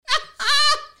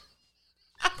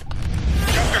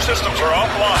systems are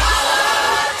offline.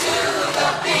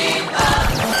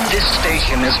 This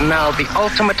station is now the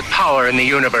ultimate power in the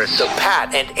universe. The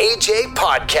Pat and AJ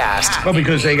Podcast. Well,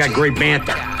 because they got great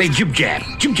banter. They jib-jab.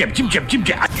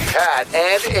 Pat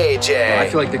and AJ. I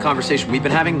feel like the conversation we've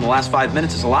been having in the last 5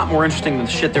 minutes is a lot more interesting than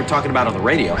the shit they're talking about on the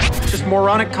radio. It's just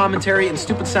moronic commentary and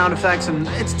stupid sound effects, and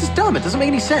it's just dumb. It doesn't make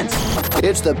any sense.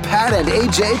 It's the Pat and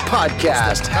AJ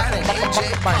Podcast. Pat and AJ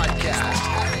Podcast.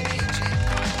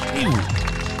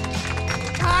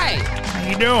 Hi. How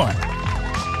you doing?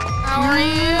 How are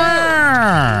you?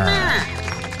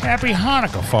 Happy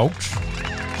Hanukkah, folks.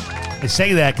 I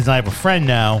say that because I have a friend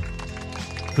now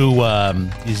who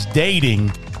is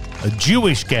dating a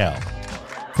Jewish gal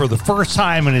for the first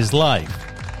time in his life.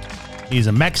 He's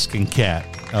a Mexican cat,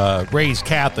 raised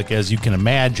Catholic, as you can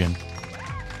imagine.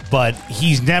 But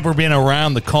he's never been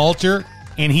around the culture,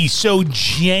 and he's so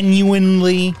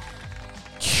genuinely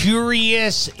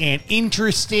curious and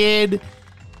interested.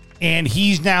 And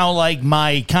he's now like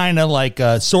my kind of like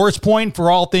source point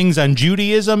for all things on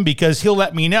Judaism, because he'll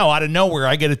let me know out of nowhere.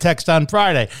 I get a text on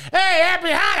Friday. Hey, Happy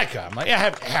Hanukkah. I'm like,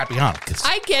 yeah, Happy Hanukkah.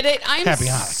 I get it. I'm Happy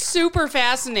Hanukkah. Super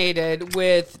fascinated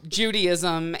with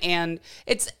Judaism, and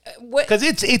it's because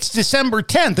it's December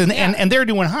 10th, and they're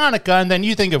doing Hanukkah, and then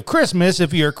you think of Christmas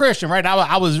if you're a Christian, right?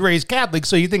 I was raised Catholic,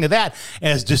 so you think of that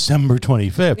as December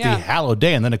 25th, the hallowed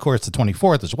day, and then of course the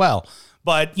 24th as well.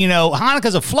 But, you know,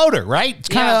 Hanukkah's a floater, right? It's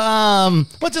kind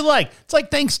of, what's it like? It's like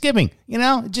Thanksgiving, you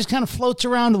know? It just kind of floats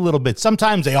around a little bit.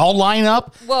 Sometimes they all line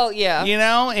up. Well, yeah. You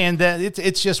know, and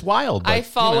it's just wild. But, I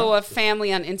follow a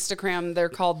family on Instagram. They're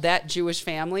called That Jewish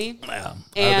Family. Are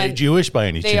they Jewish by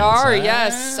any chance? They are,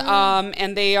 yes.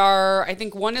 And they are, I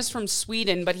think one is from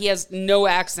Sweden, but he has no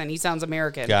accent. He sounds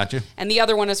American. Gotcha. And the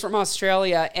other one is from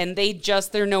Australia, and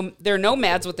they're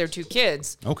nomads with their two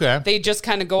kids. Okay. They just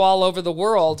kind of go all over the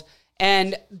world.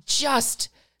 And just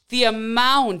the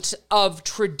amount of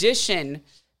tradition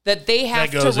that they have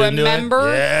to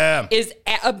remember is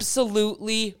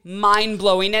absolutely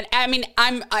mind-blowing. And I mean,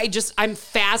 I'm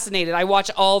fascinated. I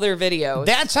watch all their videos.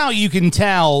 That's how you can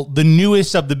tell the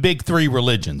newest of the big three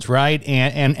religions, right?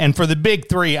 And for the big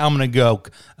three, I'm going to go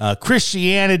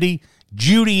Christianity,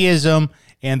 Judaism,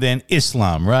 and then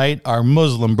Islam, right? Our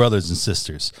Muslim brothers and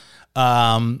sisters.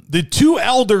 The two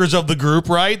elders of the group,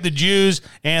 right? The Jews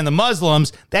and the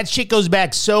Muslims, that shit goes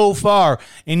back so far.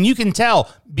 And you can tell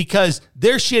because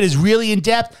their shit is really in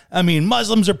depth. I mean,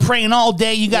 Muslims are praying all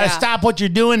day. You got to stop what you're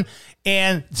doing.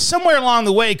 And somewhere along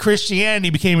the way, Christianity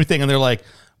became a thing. And they're like,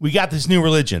 we got this new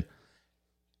religion.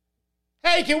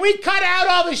 Hey, can we cut out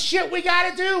all the shit we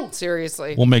got to do?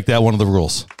 Seriously. We'll make that one of the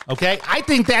rules. Okay? I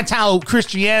think that's how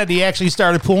Christianity actually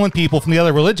started pulling people from the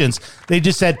other religions. They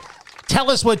just said, tell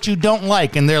us what you don't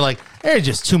like. And they're like, there's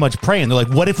just too much praying. They're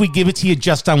like, what if we give it to you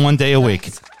just on one day a week?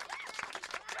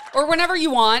 Or whenever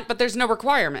you want, but there's no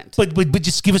requirement. But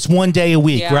just give us one day a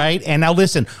week, right? And now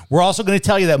listen, we're also going to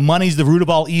tell you that money's the root of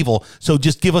all evil, so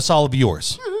just give us all of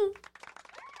yours. Mm-hmm.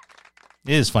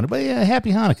 It is funny. But yeah,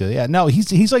 Happy Hanukkah. Yeah, no,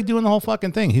 he's like doing the whole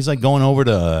fucking thing. He's like going over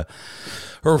to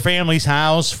her family's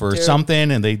house for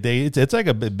something, and it's like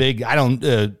a big. I don't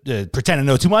pretend to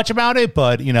know too much about it,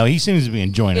 but you know he seems to be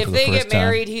enjoying it. If for the first time. they get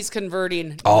married, he's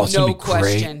converting. Oh, it's no gonna be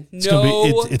question. Great.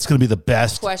 It's gonna be the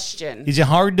best question. Is it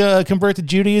hard to convert to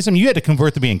Judaism? You had to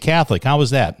convert to being Catholic. How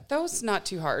was that? That was not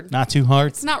too hard. Not too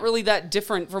hard. It's not really that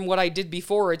different from what I did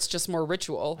before. It's just more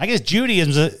ritual. I guess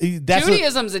Judaism's.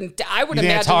 I would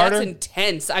imagine that's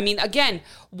intense. I mean, again,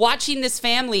 watching this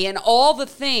family and all the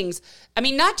things. I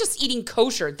mean, not just eating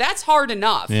kosher. That's hard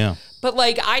enough. Yeah. But,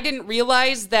 like, I didn't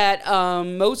realize that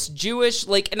most Jewish,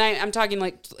 like, and I'm talking,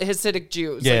 like, Hasidic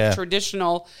Jews, like,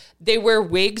 traditional, they wear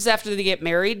wigs after they get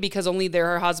married because only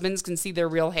their husbands can see their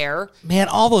real hair. Man,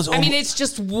 all those... I mean, it's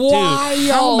just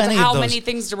wild how many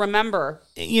things to remember.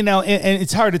 You know, and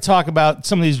it's hard to talk about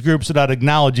some of these groups without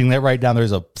acknowledging that right now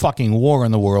there's a fucking war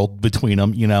in the world between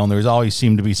them, you know, and there's always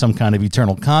seemed to be some kind of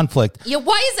eternal conflict. Yeah,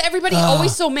 why is everybody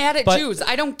always so mad at Jews?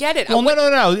 I don't get it. Well,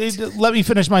 no. Let me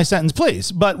finish my sentence,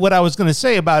 please. But what I was going to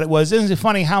say about it was, isn't it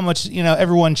funny how much, you know,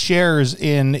 everyone shares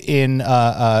in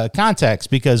context?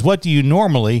 Because what do you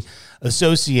normally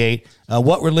associate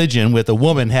what religion with a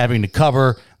woman having to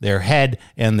cover their head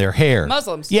and their hair?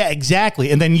 Muslims. Yeah,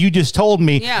 exactly. And then you just told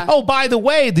me, oh, by the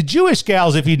way, the Jewish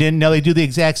gals, if you didn't know, they do the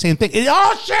exact same thing. It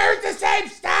all shares the same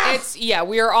stuff.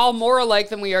 We are all more alike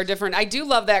than we are different. I do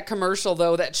love that commercial,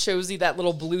 though, that shows you that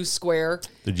little blue square.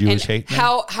 The Jewish hate.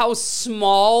 How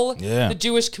small the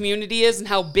Jewish community is and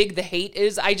how big the hate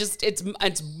is.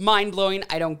 It's mind-blowing.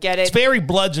 I don't get it. It's very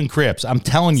Bloods and Crips. I'm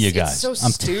telling you guys. It's so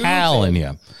stupid. I'm telling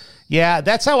you. Yeah,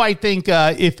 that's how I think.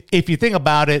 If you think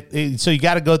about it, so you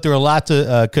got to go through a lot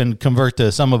to convert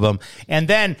to some of them, and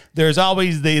then there's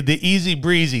always the easy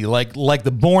breezy, like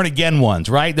the born again ones,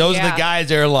 right? Those are the guys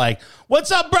that are like,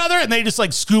 "What's up, brother?" And they just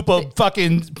like scoop a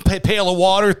fucking pail of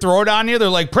water, throw it on you. They're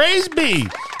like, "Praise be,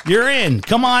 you're in.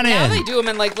 Come on in." Now they do them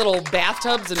in like little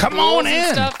bathtubs and come on in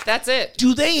and stuff. That's it.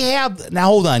 Do they have now?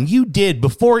 Hold on, you did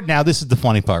before. Now this is the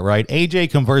funny part, right?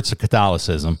 AJ converts to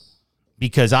Catholicism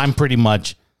because I'm pretty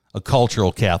much a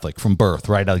cultural Catholic from birth,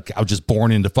 right? I was just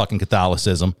born into fucking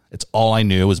Catholicism. It's all I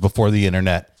knew. It was before the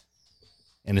internet.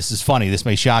 And this is funny. This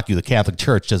may shock you. The Catholic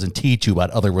Church doesn't teach you about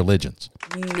other religions.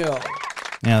 No.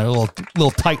 Yeah, they're a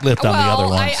little tight-lipped on the other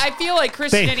ones. I feel like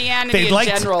Christianity in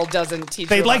general doesn't teach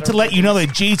you. They'd like to let you know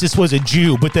that Jesus was a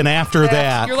Jew, but then after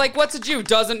that... You're like, what's a Jew?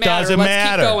 Doesn't matter.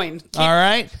 Let's keep going. All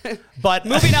right? But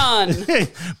moving on.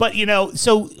 But,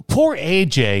 so poor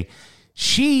AJ...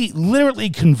 She literally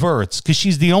converts because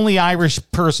she's the only Irish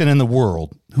person in the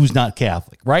world who's not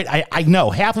Catholic, right? I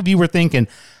know half of you were thinking,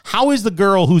 how is the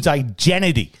girl whose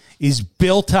identity is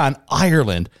built on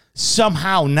Ireland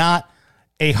somehow not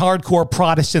a hardcore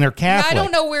Protestant or Catholic? Yeah, I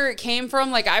don't know where it came from.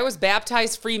 Like, I was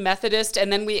baptized Free Methodist,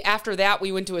 and then after that,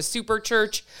 we went to a super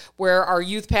church where our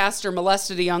youth pastor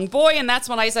molested a young boy, and that's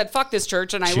when I said, fuck this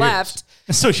church, and I left.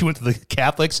 So she went to the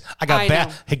Catholics.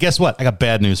 Hey, guess what? I got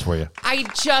bad news for you. I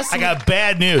got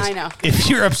bad news. I know. If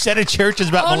you're upset at churches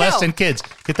about molesting kids,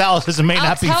 Catholicism may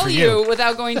not be for you. I'll tell you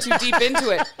without going too deep into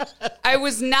it. I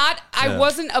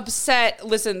wasn't upset.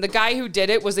 Listen, the guy who did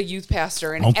it was a youth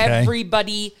pastor, and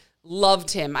everybody loved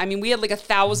him. I mean, we had like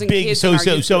 1,000 kids. So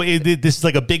this is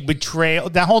like a big betrayal.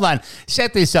 Now, hold on.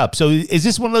 Set this up. So, is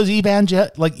this one of those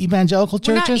evangelical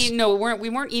churches? We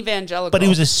weren't evangelical. But it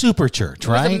was a super church,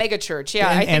 right? It was a mega church. Yeah,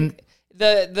 I think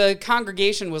the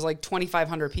congregation was like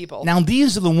 2,500 people. Now,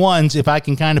 these are the ones, if I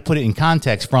can kind of put it in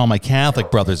context for all my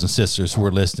Catholic brothers and sisters who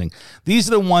are listening, these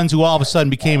are the ones who all of a sudden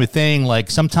became a thing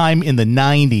like sometime in the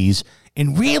 90s.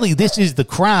 And really, this is the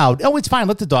crowd. Oh, it's fine.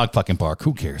 Let the dog fucking bark.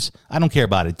 Who cares? I don't care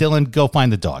about it. Dylan, go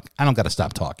find the dog. I don't got to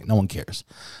stop talking. No one cares.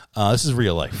 This is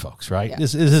real life, folks, right? Yeah.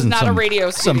 This isn't not a radio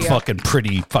studio. Some fucking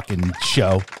pretty fucking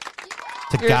show.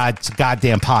 It's a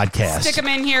goddamn podcast. Stick him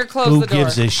in here. Close the door. Who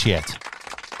gives a shit?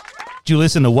 Did you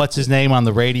listen to what's his name on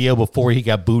the radio before he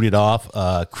got booted off?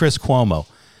 Chris Cuomo.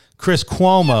 Chris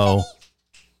Cuomo,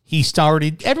 he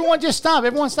started. Everyone just stop.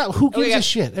 Everyone stop. Who gives a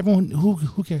shit? Everyone,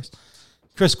 who cares?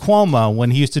 Chris Cuomo,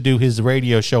 when he used to do his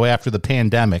radio show after the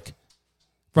pandemic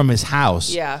from his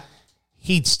house,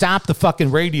 he'd stop the fucking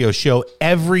radio show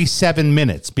every 7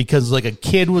 minutes because like a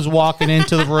kid was walking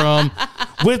into the room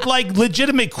with like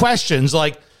legitimate questions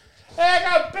like, hey, I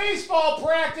got baseball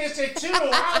practice at 2.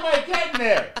 How am I getting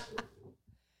there?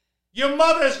 Your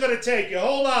mother's going to take you.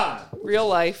 Hold on. Real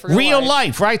life,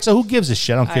 right? So who gives a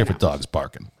shit? I don't care if a dog's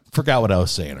barking. Forgot what I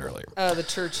was saying earlier. The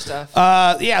church stuff.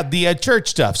 The church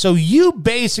stuff. So you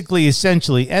basically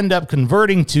essentially end up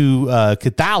converting to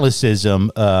Catholicism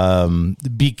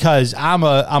because I'm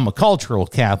a cultural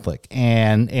Catholic,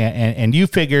 and you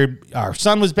figured our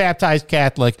son was baptized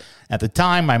Catholic. At the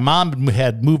time, my mom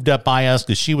had moved up by us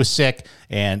because she was sick,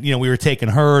 and we were taking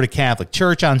her to Catholic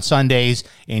church on Sundays,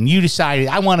 and you decided,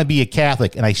 I want to be a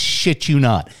Catholic, and I shit you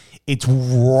not. It's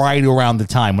right around the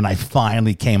time when I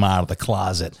finally came out of the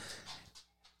closet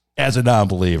as a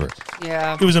non-believer.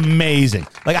 Yeah. It was amazing.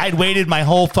 Like, I'd waited my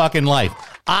whole fucking life.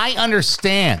 I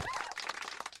understand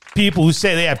people who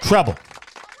say they have trouble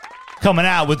coming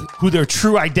out with who their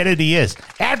true identity is.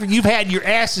 After you've had your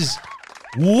asses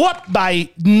whooped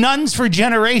by nuns for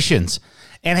generations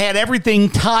and had everything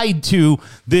tied to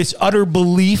this utter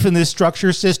belief in this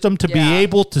structure system to be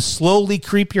able to slowly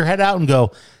creep your head out and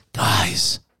go,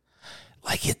 guys,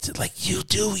 it's like you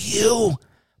do you,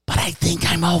 but I think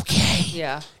I'm okay.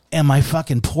 Yeah. And my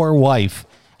fucking poor wife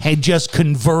had just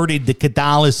converted to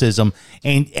Catholicism,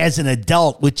 and as an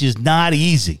adult, which is not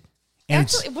easy. And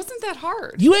actually, it wasn't that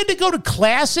hard. You had to go to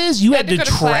classes? You had to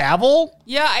travel?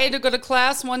 Yeah, I had to go to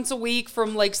class once a week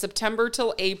from like September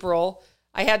till April.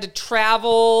 I had to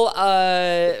travel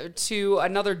to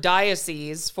another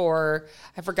diocese for,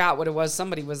 I forgot what it was.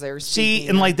 Somebody was there speaking. See,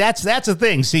 and like that's the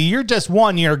thing. See, you're just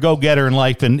 1 year go-getter in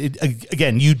life, and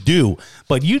again, you do.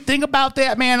 But you think about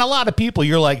that, man, a lot of people,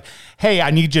 you're like, hey,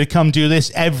 I need you to come do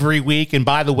this every week, and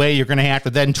by the way, you're going to have to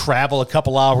then travel a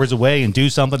couple hours away and do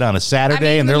something on a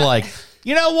Saturday, and they're like,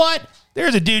 you know what?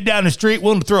 There's a dude down the street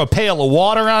willing to throw a pail of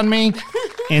water on me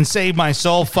and save my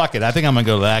soul. Fuck it. I think I'm going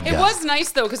to go to that guy. It was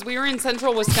nice, though, because we were in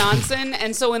central Wisconsin,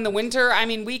 and so in the winter, I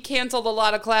mean, we canceled a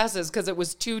lot of classes because it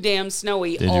was too damn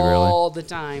snowy all the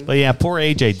time. But yeah, poor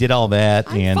AJ did all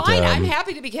that. I'm fine. I'm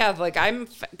happy to be Catholic. I'm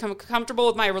comfortable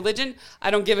with my religion.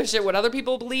 I don't give a shit what other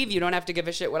people believe. You don't have to give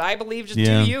a shit what I believe. Just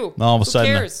do you. All of a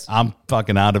sudden, cares? I'm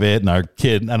fucking out of it, and our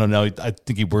kid, I don't know, I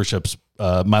think he worships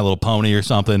My Little Pony or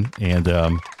something, and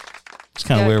it's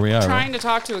kind of where we are. Trying to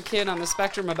talk to a kid on the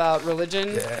spectrum about religion.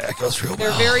 Yeah, it goes real well.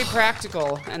 They're very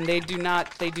practical, and they do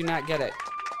not get it.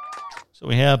 So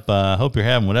we have, hope you're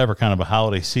having whatever kind of a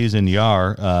holiday season you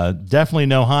are. Definitely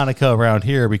no Hanukkah around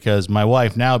here because my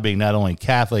wife, now being not only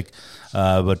Catholic,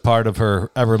 but part of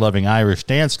her ever-loving Irish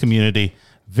dance community,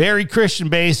 very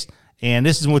Christian-based. And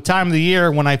this is what time of the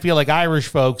year when I feel like Irish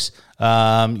folks,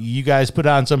 you guys put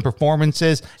on some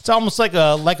performances. It's almost like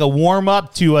a warm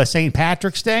up to St.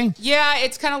 Patrick's Day. Yeah,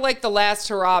 it's kind of like the last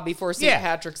hurrah before St.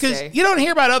 Patrick's Day. Because you don't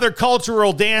hear about other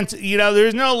cultural dance. You know,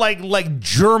 there's no like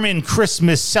German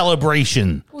Christmas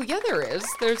celebration. Well, yeah, there is.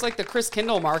 There's like the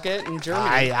Christkindl market in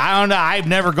Germany. I don't know. I've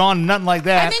never gone to nothing like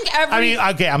that.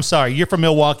 Okay, I'm sorry. You're from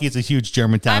Milwaukee. It's a huge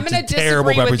German town. I'm going to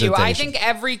disagree with you. I think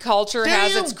every culture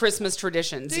has its Christmas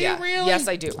traditions. Do you really? Yes,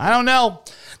 I do. I don't know.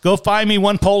 Go find me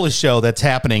one Polish show that's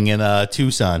happening in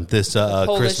Tucson this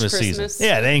Christmas season.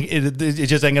 Yeah, it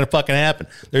just ain't going to fucking happen.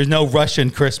 There's no Russian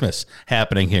Christmas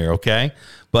happening here, okay?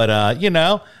 But,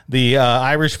 the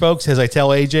Irish folks, as I tell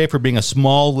AJ, for being a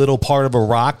small little part of a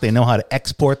rock, they know how to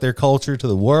export their culture to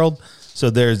the world. So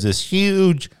there's this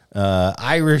huge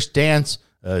Irish dance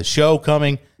show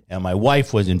coming, and my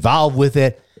wife was involved with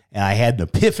it, and I had an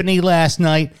epiphany last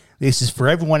night. This is for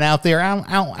everyone out there.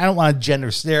 I don't want to gender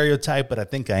stereotype, but I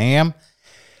think I am.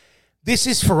 This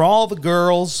is for all the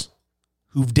girls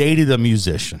who've dated a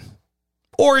musician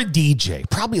or a DJ.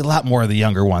 Probably a lot more of the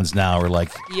younger ones now are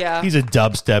like, he's a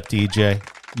dubstep DJ,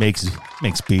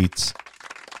 makes beats.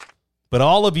 But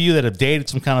all of you that have dated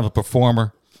some kind of a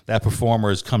performer, that performer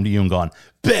has come to you and gone,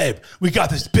 babe, we got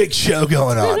this big show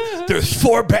going on. There's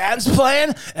 4 bands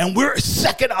playing, and we're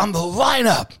second on the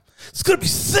lineup. It's going to be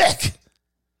sick.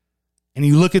 And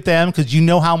you look at them because you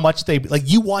know how much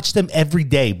you watch them every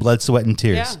day, blood, sweat, and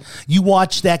tears. Yeah. You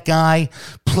watch that guy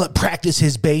practice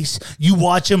his bass. You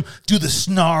watch him do the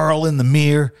snarl in the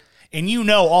mirror. And you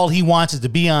know all he wants is to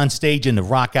be on stage and to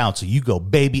rock out. So you go,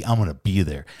 baby, I'm going to be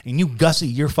there. And you gussy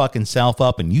your fucking self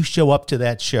up and you show up to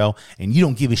that show and you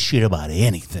don't give a shit about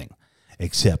anything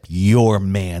except your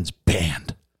man's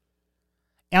band.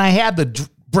 And I had the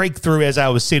breakthrough as I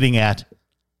was sitting at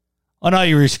an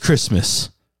Irish Christmas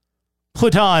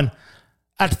put on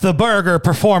at the Burger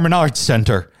Performing Arts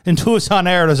Center in Tucson,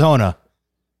 Arizona,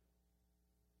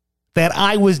 that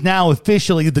I was now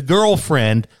officially the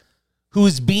girlfriend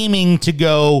who's beaming to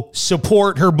go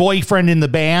support her boyfriend in the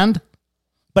band,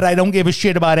 but I don't give a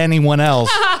shit about anyone else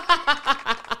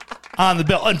on the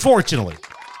bill, unfortunately.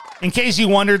 In case you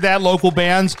wondered that, local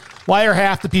bands, why are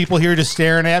half the people here just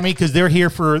staring at me? Because they're here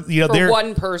for, they're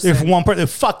one person. They're for one person.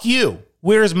 Fuck you.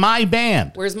 Where's my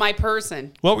band? Where's my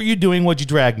person? What were you doing? What'd you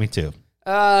drag me to?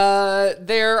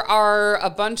 There are a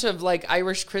bunch of like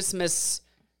Irish Christmas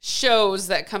shows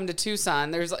that come to Tucson.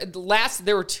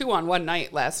 There were 2 on one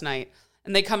night last night,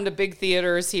 and they come to big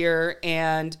theaters here,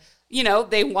 and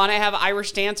they want to have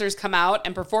Irish dancers come out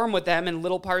and perform with them in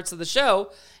little parts of the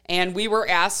show, and we were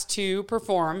asked to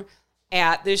perform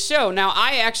at this show. Now,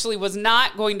 I actually was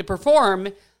not going to perform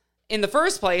in the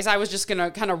first place. I was just going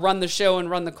to kind of run the show and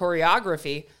run the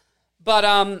choreography. But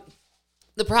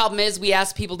the problem is we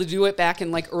asked people to do it back in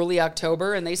like early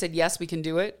October, and they said, yes, we can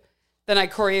do it. Then I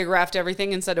choreographed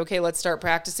everything and said, okay, let's start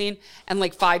practicing. And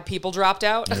like 5 people dropped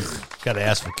out. Got to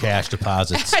ask for cash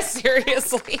deposits.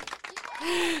 Seriously.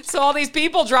 So all these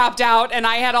people dropped out, and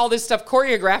I had all this stuff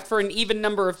choreographed for an even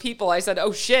number of people. I said,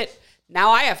 oh, shit, now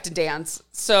I have to dance.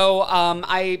 So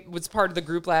I was part of the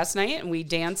group last night, and we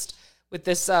danced with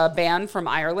this band from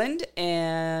Ireland,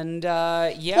 and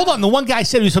yeah. Hold on, the one guy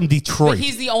said he was from Detroit. But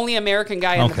he's the only American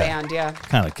guy in the band, yeah.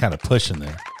 Kind of pushing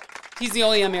there. He's the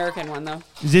only American one, though.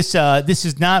 This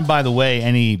is not, by the way,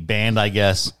 any band, I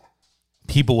guess,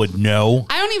 people would know.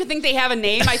 I don't even think they have a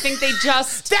name. I think they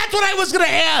just... That's what I was going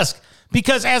to ask,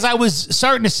 because as I was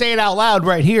starting to say it out loud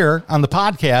right here on the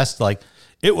podcast, like,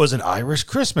 it was an Irish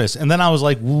Christmas, and then I was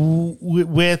like,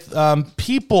 with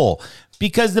people...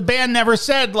 Because the band never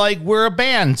said, like, we're a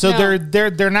band. So no.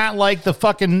 they're not like the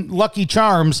fucking Lucky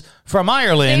Charms from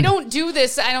Ireland. They don't do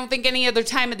this, I don't think, any other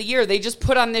time of the year. They just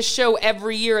put on this show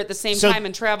every year at the same time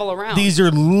and travel around. These are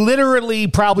literally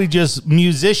probably just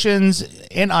musicians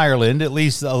in Ireland. At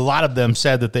least a lot of them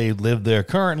said that they lived there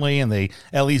currently, and they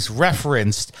at least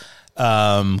referenced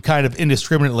kind of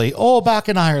indiscriminately, back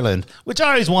in Ireland, which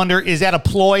I always wonder, is that a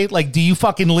ploy? Like, do you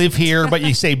fucking live here, but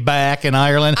you say back in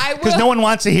Ireland? Because no one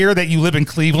wants to hear that you live in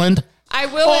Cleveland. I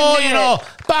will admit,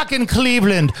 back in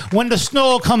Cleveland, when the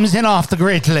snow comes in off the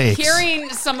Great Lakes. Hearing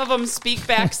some of them speak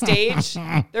backstage,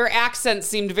 their accents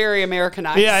seemed very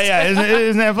Americanized. Yeah.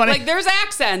 Isn't that funny? Like, there's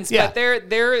accents, but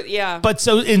they're. But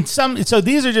so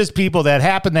these are just people that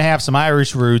happen to have some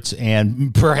Irish roots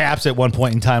and perhaps at one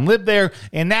point in time lived there,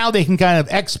 and now they can kind of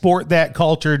export that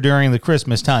culture during the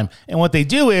Christmas time. And what they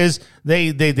do is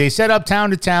they set up town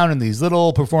to town in these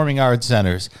little performing arts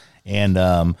centers. And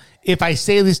if I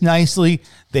say this nicely,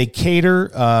 they cater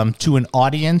to an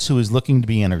audience who is looking to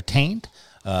be entertained.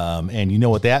 And you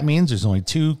know what that means? There's only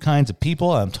two kinds of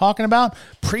people I'm talking about: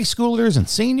 preschoolers and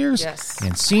seniors. Yes.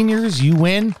 And seniors, you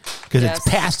win because it's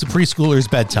past the preschoolers'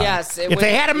 bedtime. Yes. If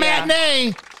they had a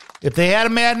matinee,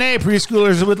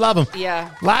 preschoolers would love them. Yeah.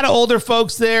 A lot of older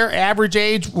folks there, average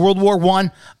age, World War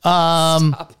I.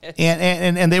 Stop it.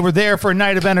 And they were there for a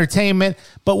night of entertainment.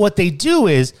 But what they do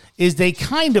is they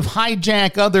kind of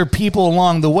hijack other people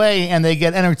along the way, and they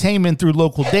get entertainment through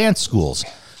local dance schools.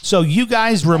 So you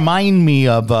guys remind me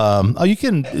of, you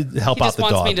can help out the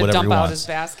dog, whatever you want. He just wants me to dump out his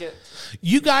basket.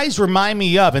 You guys remind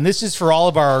me of, and this is for all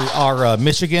of our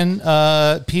Michigan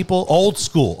people, old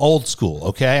school,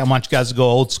 okay? I want you guys to go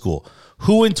old school.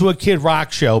 Who went to a Kid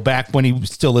Rock show back when he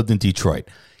still lived in Detroit?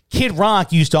 Kid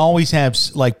Rock used to always have,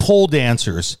 like, pole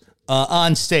dancers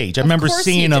on stage. I remember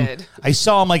seeing him. I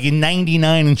saw him like in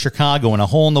 '99 in Chicago in a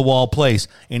hole-in-the-wall place,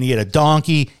 and he had a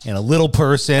donkey and a little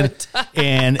person,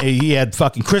 and he had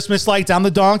fucking Christmas lights on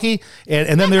the donkey,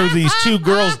 and then there were these two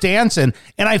girls dancing,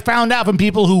 and I found out from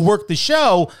people who worked the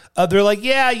show, they're like,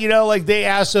 like they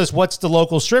asked us, what's the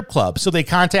local strip club? So they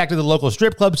contacted the local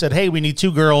strip club, said, hey, we need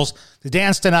two girls to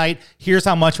dance tonight. Here's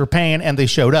how much we're paying, and they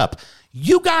showed up.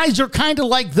 You guys are kind of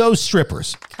like those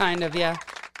strippers. Kind of, yeah.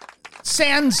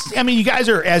 Sans, I mean, you guys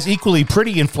are as equally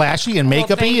pretty and flashy and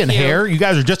makeup-y and hair. You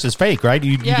guys are just as fake, right?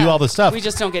 You do all this stuff. We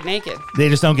just don't get naked. They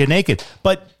just don't get naked.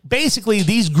 But basically,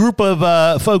 these group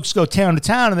of folks go town to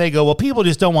town, and they go, well, people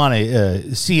just don't want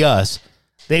to see us.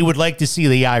 They would like to see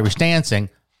the Irish dancing.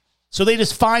 So they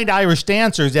just find Irish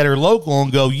dancers that are local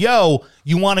and go, yo,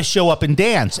 you want to show up and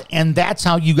dance. And that's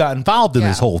how you got involved in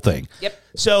this whole thing. Yep.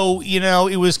 So,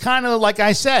 it was kind of like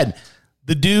I said,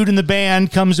 the dude in the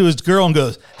band comes to his girl and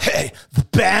goes, hey, the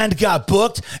band got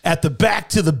booked at the Back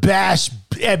to the Bash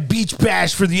at Beach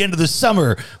Bash for the end of the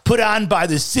summer, put on by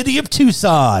the city of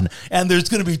Tucson. And there's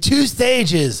going to be 2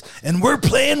 stages, and we're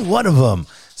playing one of them.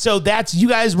 So you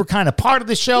guys were kind of part of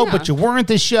the show, but you weren't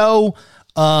the show.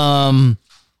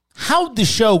 How'd the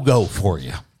show go for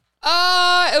you?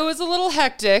 It was a little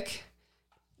hectic.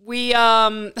 We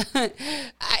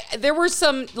there were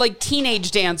some like teenage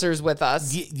dancers with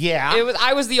us.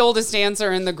 I was the oldest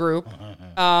dancer in the group.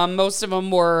 Most of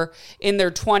them were in their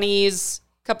 20s,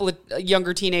 a couple of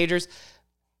younger teenagers.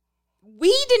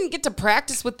 We didn't get to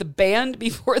practice with the band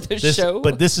before the show.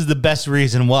 But this is the best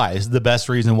reason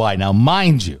why. Now,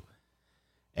 mind you,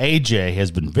 AJ has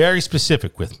been very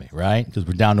specific with me, right? Because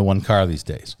we're down to one car these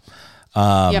days.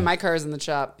 My car's in the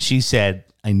shop. She said,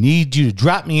 I need you to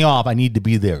drop me off. I need to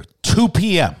be there 2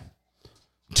 p.m.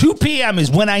 2 p.m. is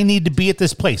when I need to be at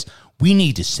this place. We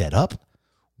need to set up.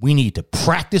 We need to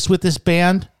practice with this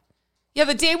band. Yeah,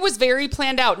 the day was very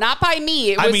planned out. Not by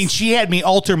me. She had me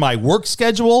alter my work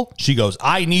schedule. She goes,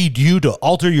 I need you to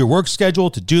alter your work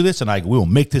schedule to do this. And we will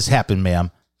make this happen,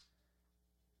 ma'am.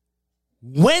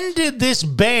 When did this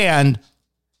band,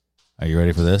 are you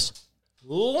ready for this?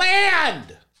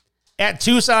 Land at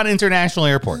Tucson International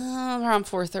Airport. Around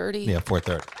 4:30. Yeah,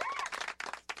 4:30.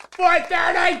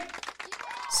 4:30.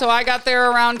 So I got there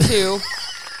around 2.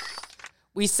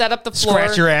 We set up the floor.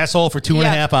 Scratch your asshole for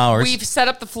 2.5 hours. We've set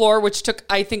up the floor, which took,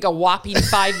 I think, a whopping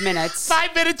 5 minutes.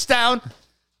 5 minutes down.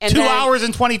 And 2 hours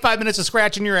and 25 minutes of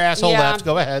scratching your asshole left.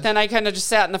 Go ahead. Then I kind of just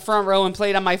sat in the front row and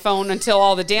played on my phone until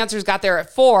all the dancers got there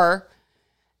at 4.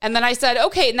 And then I said,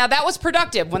 okay, now that was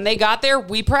productive. When they got there,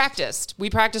 we practiced. We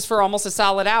practiced for almost a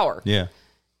solid hour. Yeah.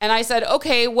 And I said,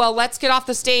 okay, well, let's get off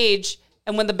the stage.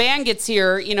 And when the band gets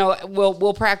here,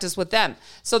 we'll practice with them.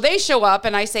 So they show up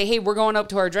and I say, hey, we're going up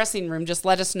to our dressing room. Just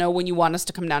let us know when you want us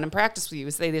to come down and practice with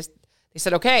you. So they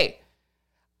said, okay.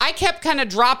 I kept kind of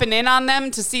dropping in on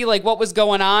them to see like what was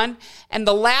going on. And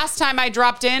the last time I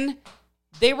dropped in,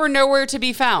 they were nowhere to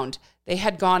be found. They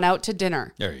had gone out to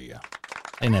dinner. There you go.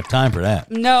 I didn't have time for that.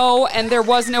 No, and there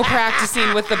was no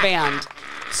practicing with the band.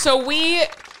 So we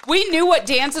knew what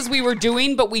dances we were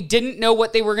doing, but we didn't know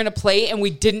what they were going to play, and we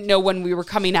didn't know when we were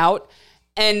coming out.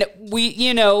 And we,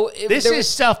 this is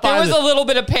stuff. There was a little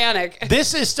bit of panic.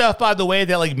 This is stuff, by the way,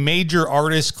 that like major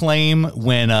artists claim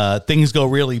when things go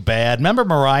really bad. Remember,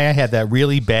 Mariah had that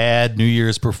really bad New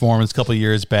Year's performance a couple of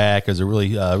years back. It was a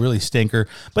really stinker.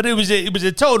 But it was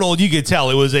a total. You could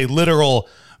tell it was a literal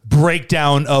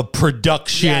breakdown of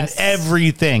production,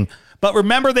 everything. But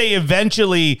remember, they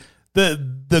eventually.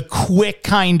 The quick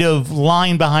kind of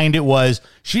line behind it was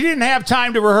she didn't have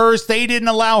time to rehearse. They didn't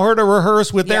allow her to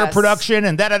rehearse with their production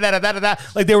and da.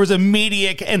 Like there was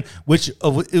immediate and which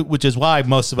is why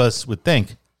most of us would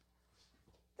think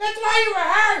that's why you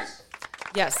rehearse.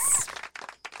 Yes.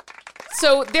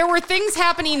 So there were things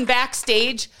happening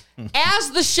backstage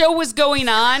as the show was going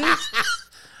on.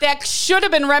 That should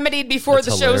have been remedied before the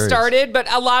show started, but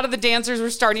a lot of the dancers were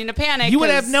starting to panic. You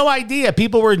would have no idea.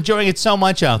 People were enjoying it so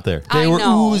much out there. They were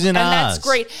oohs and ahs. And that's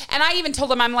great. And I even told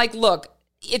them, I'm like, look,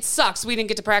 it sucks we didn't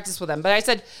get to practice with them. But I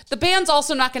said, the band's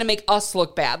also not going to make us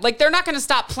look bad. Like, they're not going to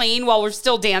stop playing while we're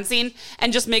still dancing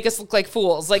and just make us look like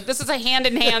fools. Like, this is a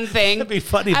hand-in-hand thing. It'd be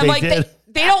funny if I'm they like, did.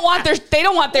 They don't want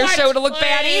their show to look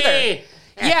bad either.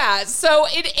 Yeah, so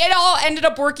it all ended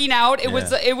up working out. It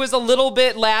was a little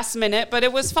bit last minute, but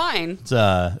it was fine.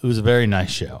 It was a very nice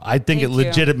show. I think Thank it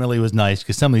legitimately was nice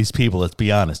because some of these people, let's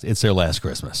be honest, it's their last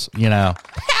Christmas.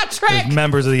 Patrick! There's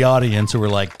members of the audience who were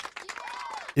like,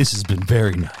 this has been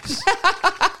very nice.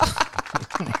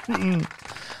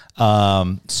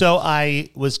 So I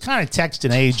was kind of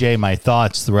texting AJ my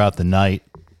thoughts throughout the night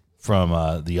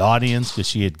from the audience because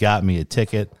she had got me a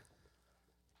ticket.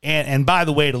 And by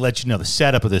the way, to let you know the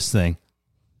setup of this thing,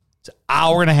 it's an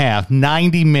hour and a half,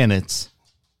 90 minutes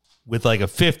with like a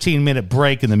 15-minute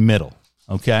break in the middle,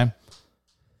 okay?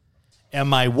 And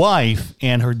my wife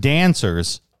and her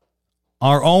dancers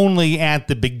are only at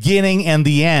the beginning and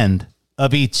the end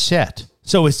of each set.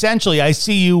 So essentially, I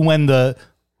see you when the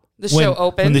show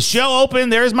opens. When the show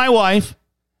opened, there's my wife.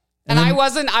 And then,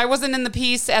 I wasn't in the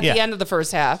piece at the end of the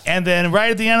first half. And then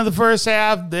right at the end of the first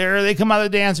half, there they come out, the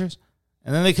dancers.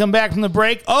 And then they come back from the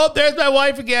break. Oh, there's my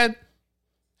wife again.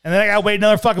 And then I got to wait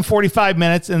another fucking 45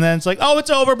 minutes. And then it's like, oh, it's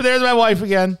over, but there's my wife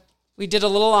again. We did a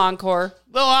little encore.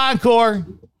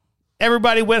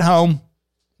 Everybody went home.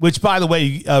 Which, by the way,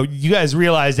 you guys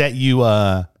realize that you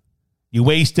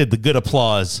wasted the good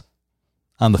applause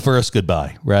on the first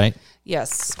goodbye, right?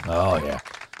 Yes. Oh, yeah.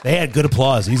 They had good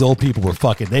applause. These old people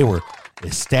they were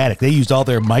ecstatic. They used all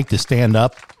their mic to stand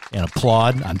up and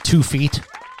applaud on 2 feet.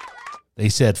 They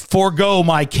said, forego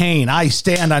my cane. I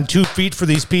stand on 2 feet for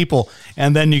these people.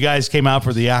 And then you guys came out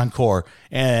for the encore.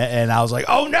 And I was like,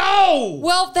 oh, no.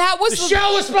 Well, that was the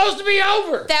show was supposed to be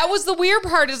over. That was the weird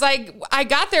part is I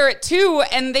got there at 2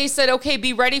 and they said, okay,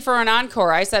 be ready for an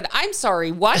encore. I said, I'm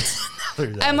sorry, what?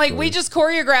 I'm like, we just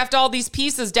choreographed all these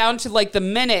pieces down to like the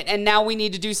minute. And now we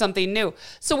need to do something new.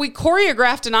 So we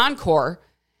choreographed an encore.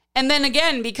 And then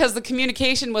again, because the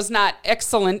communication was not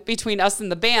excellent between us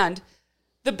and the band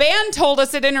told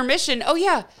us at intermission, oh,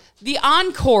 yeah, the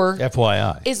encore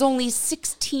FYI is only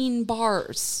 16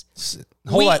 bars.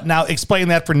 Hold on. Now, explain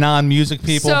that for non-music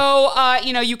people. So,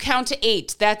 you count to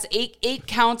 8. That's 8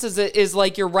 counts is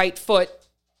like your right foot.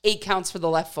 8 counts for the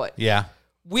left foot. Yeah.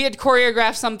 We had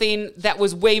choreographed something that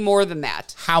was way more than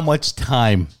that. How much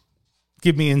time?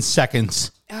 Give me in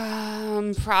seconds.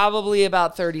 Probably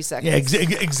about 30 seconds. Yeah,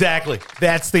 exactly.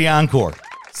 That's the encore.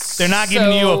 They're not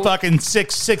giving you a fucking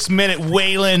six minute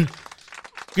wailing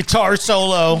guitar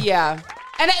solo. Yeah.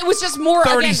 And it was just more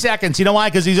 30 seconds. You know why?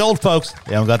 Because these old folks,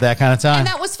 they don't got that kind of time. And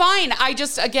that was fine. I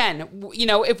just, again,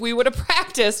 if we would have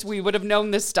practiced, we would have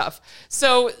known this stuff.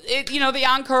 So, the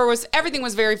encore everything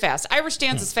was very fast. Irish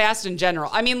dance is fast in general.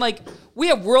 I mean, like, we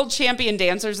have world champion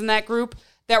dancers in that group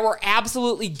that were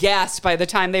absolutely gassed by the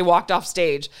time they walked off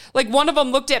stage. Like, one of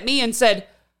them looked at me and said,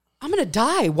 I'm going to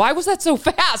die. Why was that so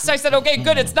fast? I said, okay,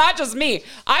 good. It's not just me.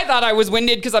 I thought I was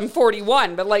winded because I'm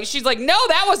 41. But, she's like, no,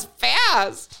 that was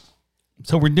fast.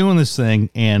 So we're doing this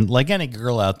thing, and like any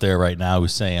girl out there right now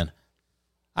who's saying,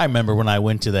 I remember when I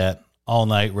went to that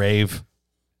all-night rave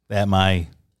that my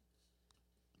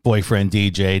boyfriend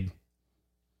DJ'd.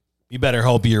 You better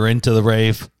hope you're into the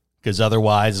rave, because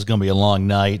otherwise it's going to be a long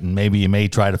night, and maybe you may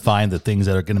try to find the things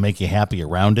that are going to make you happy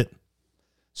around it.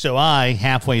 So I,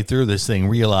 halfway through this thing,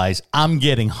 realize I'm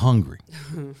getting hungry.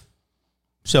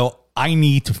 So I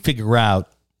need to figure out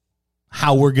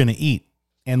how we're going to eat.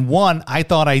 And one, I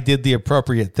thought I did the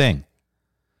appropriate thing,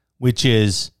 which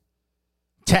is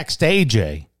text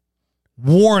AJ,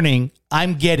 warning,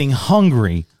 I'm getting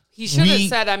hungry. He should have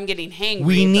said, I'm getting hangry.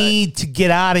 We need to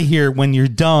get out of here when you're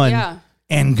done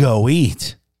and go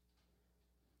eat.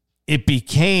 It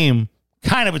became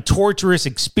kind of a torturous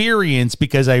experience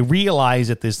because I realized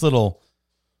at this little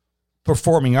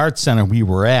performing arts center we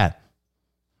were at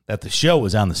that the show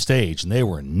was on the stage, and they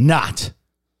were not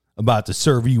about to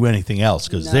serve you anything else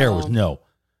because there was no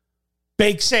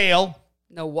bake sale.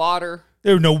 No water.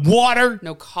 There was no water.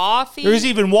 No coffee. There's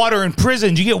even water in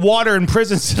prisons. You get water in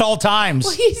prisons at all times.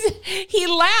 Well, he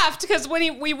laughed because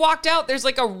when we walked out, there's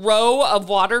like a row of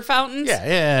water fountains.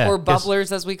 Yeah. Or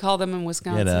bubblers, as we call them in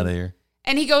Wisconsin. Get out of here.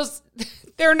 And he goes,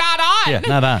 they're not on. Yeah,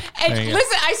 not on. And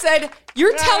listen, I said,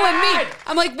 you're telling me.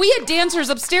 I'm like, we had dancers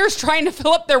upstairs trying to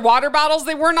fill up their water bottles.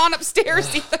 They weren't on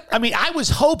upstairs either. I mean, I was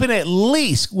hoping at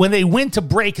least when they went to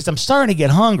break, because I'm starting to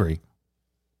get hungry.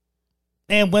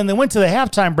 And when they went to the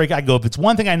halftime break, I go, if it's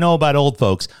one thing I know about old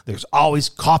folks, there's always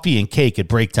coffee and cake at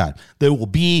break time. There will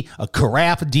be a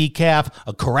carafe of decaf,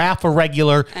 a carafe of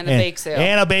regular. And a bake sale.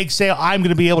 And a bake sale. I'm going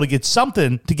to be able to get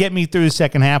something to get me through the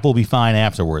second half. We'll be fine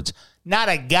afterwards. Not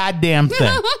a goddamn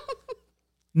thing.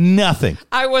 Nothing.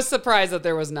 I was surprised that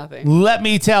there was nothing. Let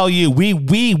me tell you,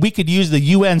 we could use the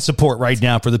UN support right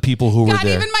now for the people who were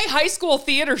there. Even my high school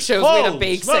theater shows we had a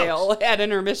bake sale at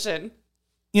intermission.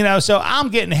 You know, so I'm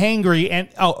getting hangry and,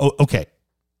 okay.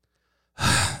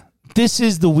 This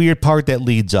is the weird part that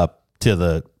leads up to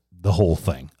the whole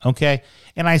thing, okay?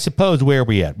 And I suppose where are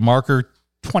we at? Marker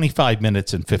 25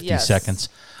 minutes and 50 seconds.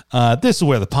 This is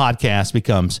where the podcast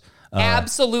becomes...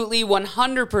 absolutely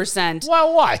 100%.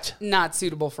 Well, what? Not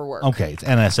suitable for work. Okay, it's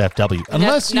NSFW.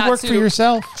 Unless you work for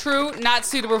yourself. True, not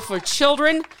suitable for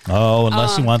children. Oh,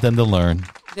 unless you want them to learn.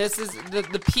 This is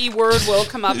the P word will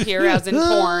come up here as in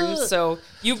porn. So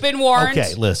you've been warned.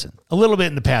 Okay, listen. A little bit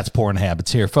into Pat's porn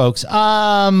habits here, folks.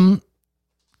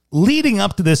 Leading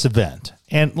up to this event,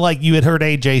 and like you had heard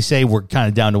AJ say, we're kind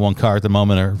of down to one car at the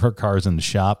moment. Her car's in the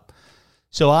shop.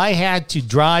 So I had to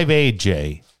drive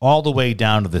AJ all the way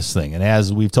down to this thing. And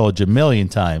as we've told you a million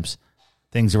times,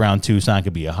 things around Tucson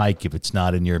could be a hike if it's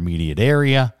not in your immediate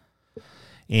area.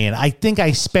 And I think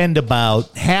I spend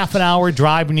about half an hour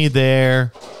driving you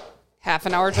there. Half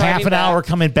an hour driving Half an hour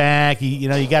coming back.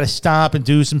 You got to stop and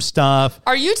do some stuff.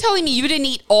 Are you telling me you didn't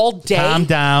eat all day? Calm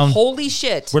down. Holy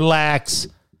shit. Relax.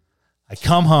 I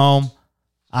come home.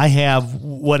 I have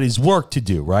what is work to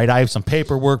do, right? I have some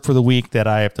paperwork for the week that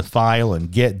I have to file and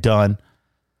get done.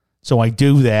 So I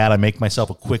do that. I make myself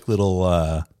a quick little,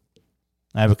 I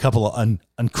have a couple of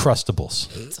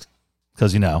Uncrustables.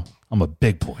 Because, I'm a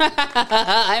big boy.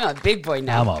 I'm a big boy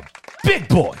now. I'm a big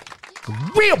boy.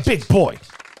 A real big boy.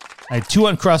 I had 2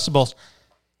 Uncrustables.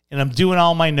 And I'm doing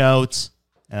all my notes.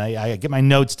 And I get my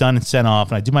notes done and sent off.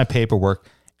 And I do my paperwork.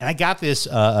 And I got this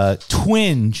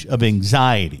twinge of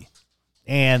anxiety.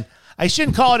 And I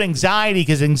shouldn't call it anxiety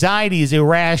because anxiety is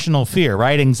irrational fear,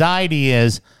 right? Anxiety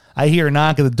is... I hear a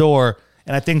knock at the door,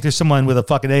 and I think there's someone with a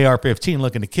fucking AR-15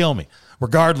 looking to kill me,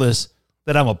 regardless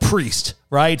that I'm a priest,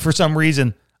 right? For some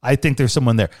reason, I think there's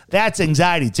someone there. That's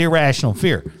anxiety. It's irrational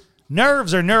fear.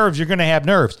 Nerves are nerves. You're going to have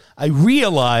nerves. I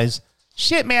realize,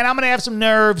 shit, man, I'm going to have some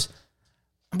nerves.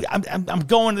 I'm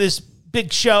going to this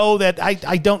big show that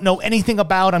I don't know anything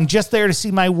about. I'm just there to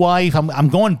see my wife. I'm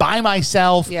going by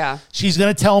myself. Yeah. She's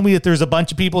going to tell me that there's a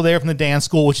bunch of people there from the dance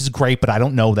school, which is great, but I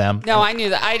don't know them. No, I knew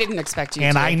that. I didn't expect you to.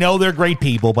 And I know they're great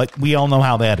people, but we all know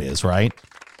how that is, right?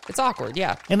 It's awkward,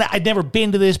 yeah. And I'd never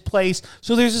been to this place.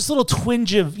 So there's this little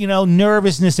twinge of,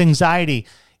 nervousness, anxiety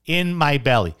in my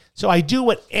belly. So I do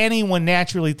what anyone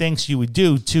naturally thinks you would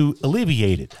do to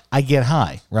alleviate it. I get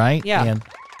high, right? Yeah. And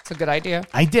it's a good idea.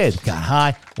 I did. Got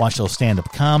high, watched a little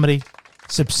stand-up comedy,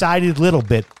 subsided a little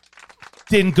bit,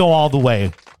 didn't go all the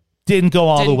way. Didn't go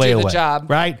all the way away. Job.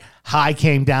 Right? High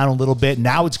came down a little bit.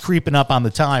 Now it's creeping up on the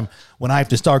time when I have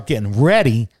to start getting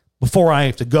ready before I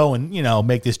have to go and,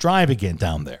 make this drive again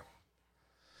down there.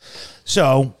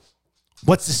 So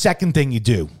what's the second thing you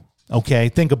do? Okay,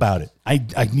 think about it. I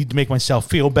need to make myself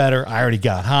feel better. I already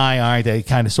got high. All right, that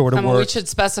kind of sort of works. We should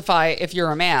specify if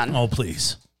you're a man. Oh,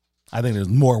 please. I think there's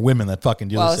more women that fucking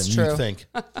do this than you think.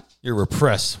 You're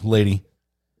repressed, lady.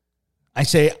 I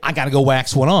say, I got to go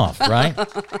wax one off, right?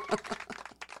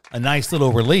 A nice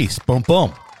little release. Boom,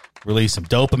 boom. Release some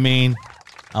dopamine.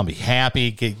 I'll be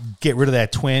happy. Get rid of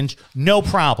that twinge. No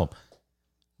problem.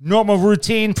 Normal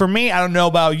routine for me. I don't know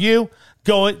about you.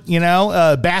 Go,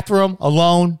 bathroom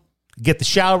alone. Get the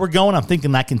shower going. I'm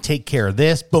thinking I can take care of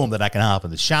this. Boom, then I can hop in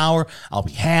the shower. I'll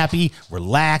be happy,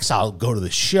 relax. I'll go to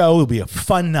the show. It'll be a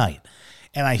fun night.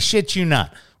 And I shit you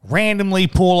not, randomly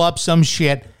pull up some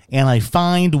shit, and I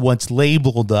find what's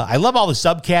labeled. I love all the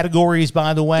subcategories,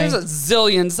 by the way. There's a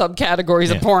zillion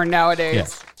subcategories of porn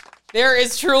nowadays. Yeah. There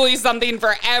is truly something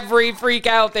for every freak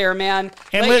out there, man.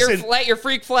 And let your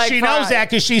freak flag She fly. knows that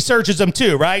because she searches them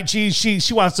too, right? She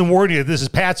wants to warn you this is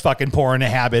Pat's fucking porn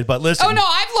habit, but listen. Oh, no,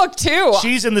 I've looked too.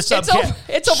 She's in the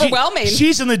It's overwhelming.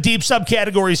 She's in the deep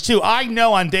subcategories too. I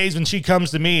know on days when she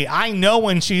comes to me, I know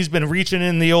when she's been reaching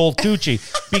in the old coochie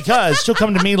because she'll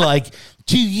come to me like,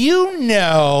 do you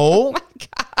know... Oh, my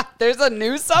God. There's a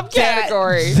new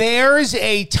subcategory. There's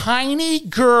a tiny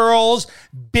girl's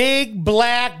big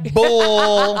black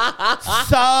bull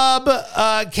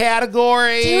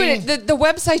category. Dude, the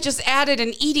website just added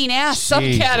an eating ass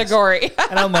subcategory.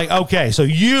 And I'm like, okay, so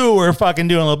you were fucking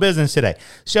doing a little business today.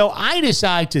 So I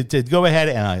decide to go ahead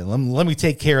and let me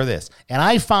take care of this. And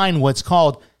I find what's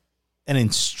called an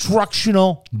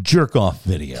instructional jerk-off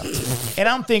video. And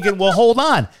I'm thinking, well, hold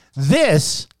on.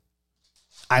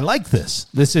 I like this.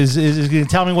 This is going to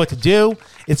tell me what to do.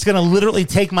 It's going to literally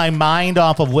take my mind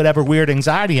off of whatever weird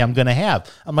anxiety I'm going to have.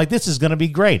 I'm like, this is going to be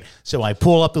great. So I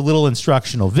pull up the little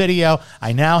instructional video.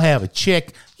 I now have a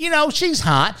chick. You know, she's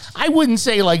hot. I wouldn't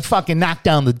say like fucking knock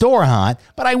down the door hot,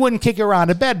 but I wouldn't kick her out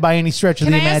of bed by any stretch of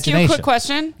the imagination. Can I ask you a quick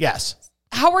question? Yes.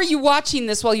 How are you watching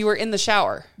this while you were in the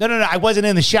shower? No. I wasn't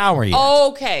in the shower yet.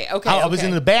 Okay. I was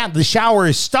in the bath. The shower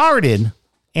is started.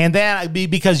 And then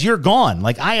because you're gone,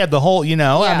 like I have the whole, I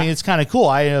mean, it's kind of cool.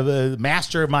 I have a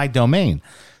master of my domain.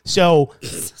 So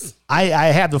I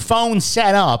have the phone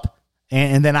set up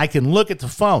and then I can look at the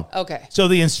phone. Okay. So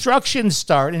the instructions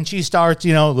start and she starts, a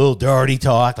little dirty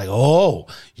talk like, oh,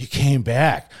 you came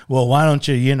back. Well, why don't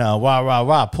you,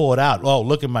 pull it out. Oh,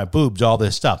 look at my boobs, all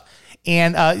this stuff.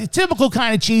 And typical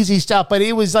kind of cheesy stuff, but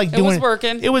it was like it was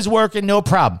working. It was working, no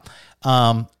problem.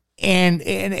 And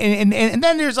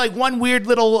then there's like one weird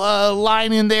little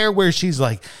line in there where she's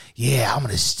like, "Yeah, I'm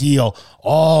gonna steal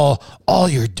all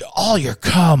your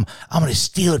cum. I'm gonna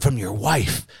steal it from your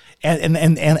wife." And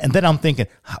then I'm thinking,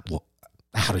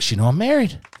 how does she know I'm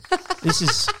married?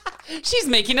 She's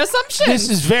making assumptions. This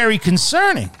is very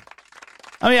concerning.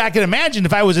 I mean, I can imagine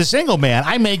if I was a single man,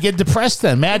 I may get depressed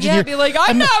then. Imagine be like,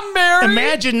 I'm not married.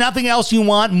 Imagine nothing else you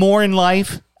want more in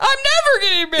life. I'm never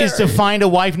getting married. Is to find a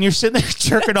wife and you're sitting there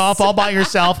jerking off all by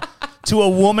yourself to a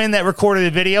woman that recorded a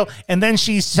video, and then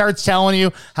she starts telling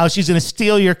you how she's going to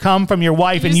steal your cum from your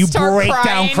wife, and you break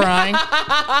down crying.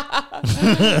 My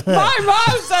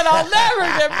mom said I'll never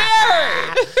get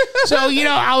married. So,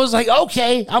 I was like,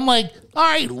 okay. I'm like, all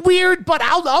right, weird, but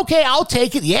I'll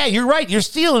take it. Yeah, you're right. You're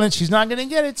stealing it. She's not going to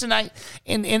get it tonight.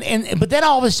 But then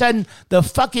all of a sudden, the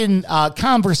fucking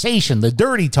conversation, the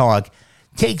dirty talk,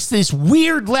 takes this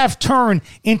weird left turn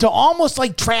into almost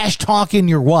like trash talking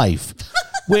your wife,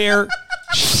 where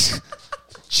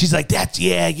she's like, "That's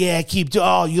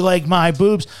you like my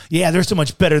boobs? Yeah, they're so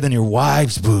much better than your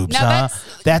wife's boobs, now huh?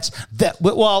 That's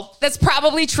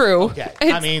probably true. Okay,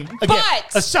 I mean, again,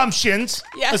 assumptions.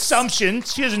 Yes.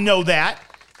 Assumptions. She doesn't know that,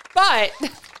 but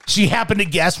she happened to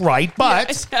guess right.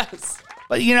 But yes.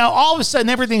 But, all of a sudden,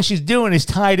 everything she's doing is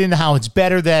tied into how it's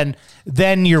better than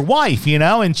your wife,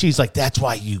 and she's like, that's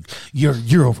why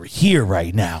you're over here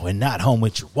right now and not home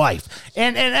with your wife.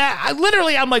 And I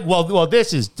literally, I'm like, well,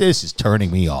 this is turning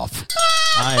me off.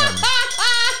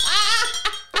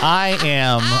 I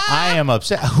am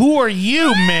upset. Who are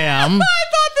you, ma'am? I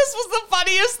thought this was the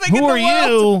funniest thing in the world. Who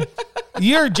are you?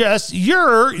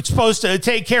 You're supposed to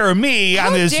take care of me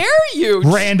on this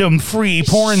random free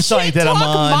porn site that I'm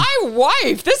on. My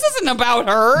wife. This isn't about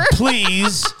her.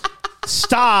 Please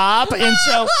stop. And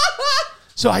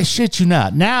so I shit you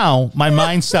not. Now my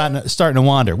mind's starting to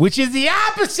wander, which is the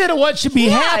opposite of what should be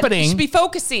happening. You should be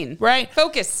focusing. Right?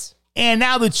 Focus. And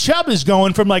now the chub is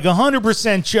going from like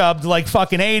 100% chub to like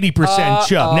fucking 80%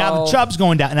 chub. Now the chub's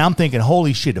going down. And I'm thinking,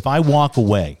 holy shit, if I walk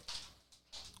away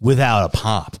without a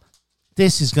pop,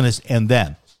 this is going to... And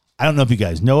then, I don't know if you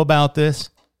guys know about this.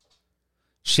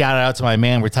 Shout out to my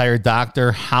man, retired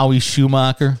doctor, Howie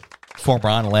Schumacher, former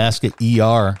Onalaska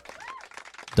ER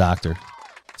doctor.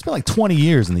 It's been like 20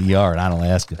 years in the ER in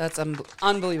Onalaska. That's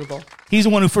unbelievable. He's the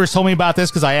one who first told me about this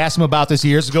because I asked him about this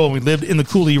years ago when we lived in the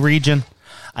Cooley region.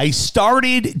 I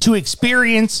started to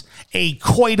experience a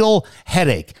coital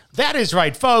headache. That is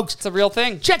right, folks. It's a real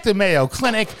thing. Check the Mayo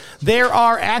Clinic. There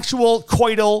are actual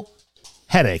coital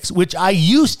headaches, which I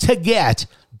used to get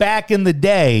back in the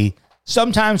day,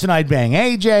 sometimes when I'd bang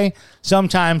AJ,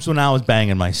 sometimes when I was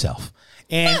banging myself.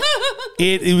 And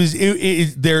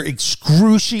they're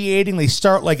excruciating. They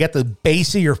start like at the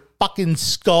base of your fucking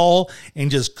skull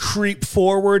and just creep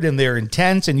forward, and they're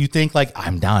intense, and you think like,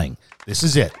 I'm dying. This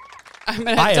is it. I'm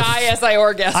going to die as I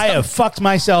orgasm. I have fucked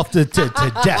myself to death.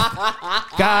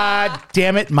 God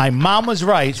damn it. My mom was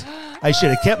right. I should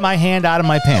have kept my hand out of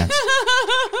my pants.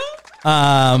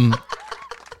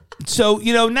 So,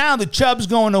 now the chub's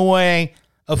going away.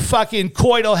 A fucking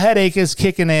coital headache is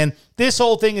kicking in. This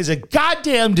whole thing is a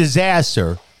goddamn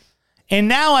disaster. And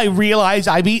now I realize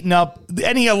I've eaten up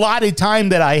any allotted time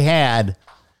that I had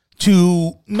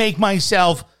to make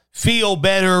myself feel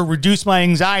better, reduce my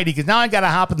anxiety, because now I got to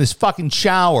hop in this fucking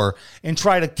shower and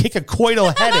try to kick a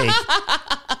coital headache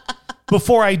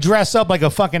before I dress up like a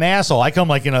fucking asshole. I come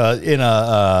like in an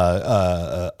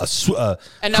ugly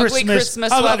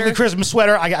Christmas sweater. Ugly Christmas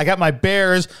sweater. I got my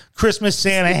Bears Christmas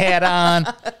Santa hat on,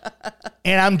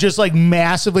 and I'm just like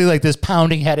massively like this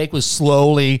pounding headache was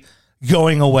slowly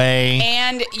going away.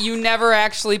 And you never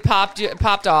actually popped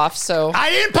off, so I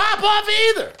didn't pop off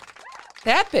either.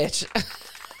 That bitch.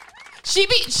 She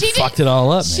fucked it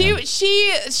all up. She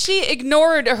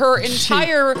ignored her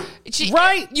entire.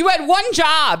 Right. You had one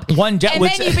job, and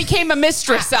then you became a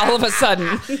mistress all of a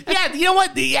sudden. Yeah, you know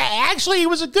what? Actually, it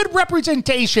was a good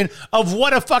representation of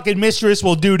what a fucking mistress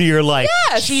will do to your life.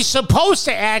 Yes. She's supposed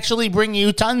to actually bring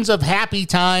you tons of happy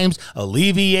times,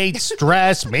 alleviate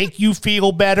stress, make you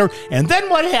feel better. And then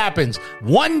what happens?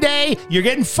 One day, you're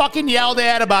getting fucking yelled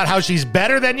at about how she's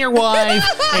better than your wife,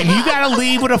 and you got to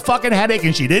leave with a fucking headache,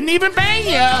 and she didn't even bang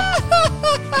you.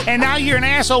 And now you're an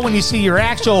asshole when you see your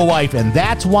actual wife, and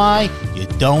that's why you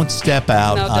don't step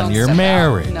out on your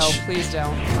marriage. No, please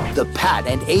don't. The Pat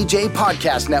and AJ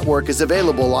Podcast Network is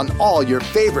available on all your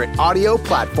favorite audio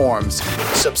platforms.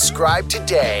 Subscribe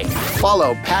today.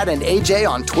 Follow Pat and AJ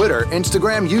on Twitter,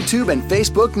 Instagram, YouTube, and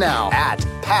Facebook now at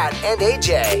Pat and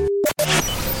AJ.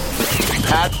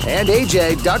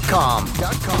 PatandAJ.com.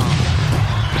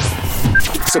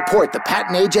 Support the Pat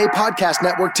and AJ Podcast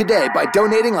Network today by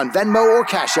donating on Venmo or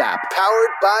Cash App. Powered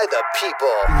by the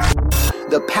people.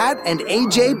 The Pat and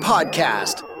AJ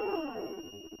Podcast.